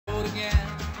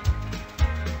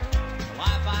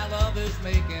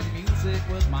making music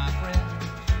with my friends.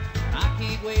 And I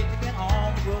can't wait to get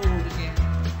on the road again.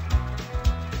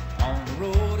 On the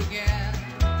road again.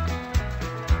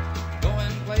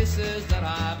 Going places that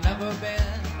I've never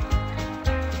been.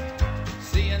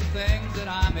 Seeing things that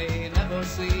I may never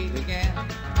see again.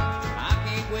 I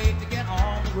can't wait to get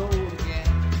on the road again.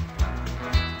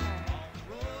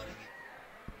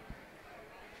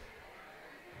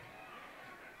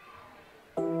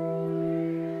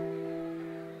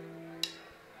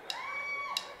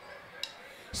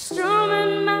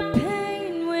 Strumming my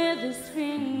pain with his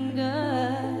fingers,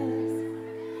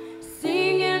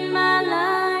 singing my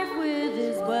life with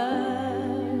his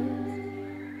words,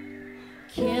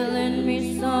 killing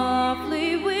me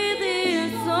softly with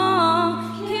his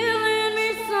song, killing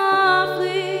me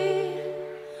softly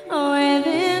with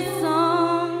his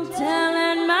song,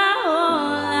 telling my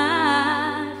whole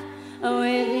life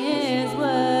with his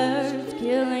words,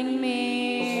 killing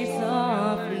me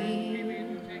softly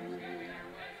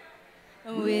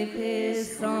with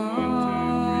his song.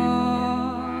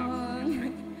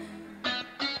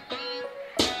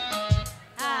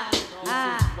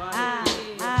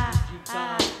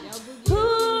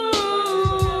 Ooh,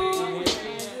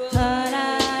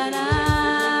 da-da-da.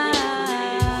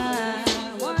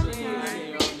 One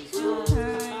time, two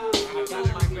times.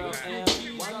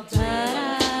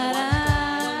 Da-da-da.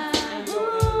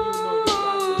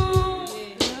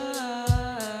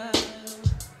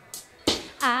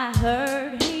 I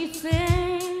heard he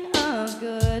sang a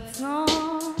good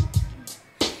song.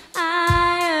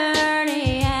 I heard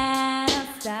he had a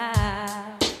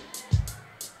style,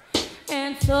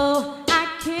 and so I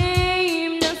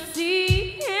came to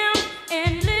see him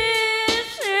and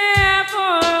listen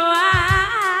for a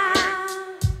while.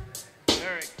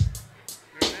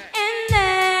 And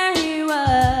there he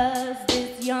was,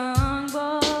 this young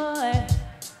boy,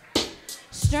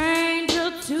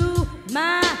 stranger to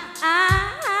my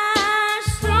eyes,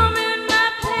 strumming my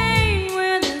pain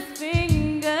with his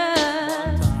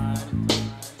fingers,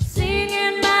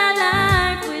 singing my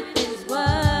life with his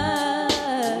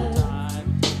words,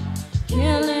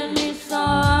 killing me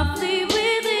softly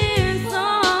with his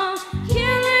song,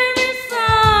 killing me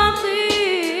softly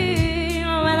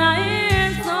with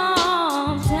his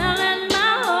song, telling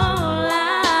my whole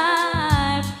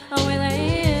life with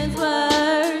his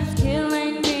words,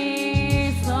 killing me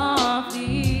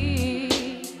softly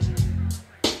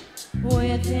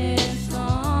with his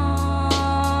song.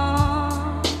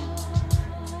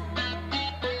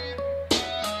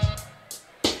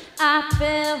 I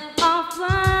fell off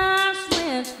my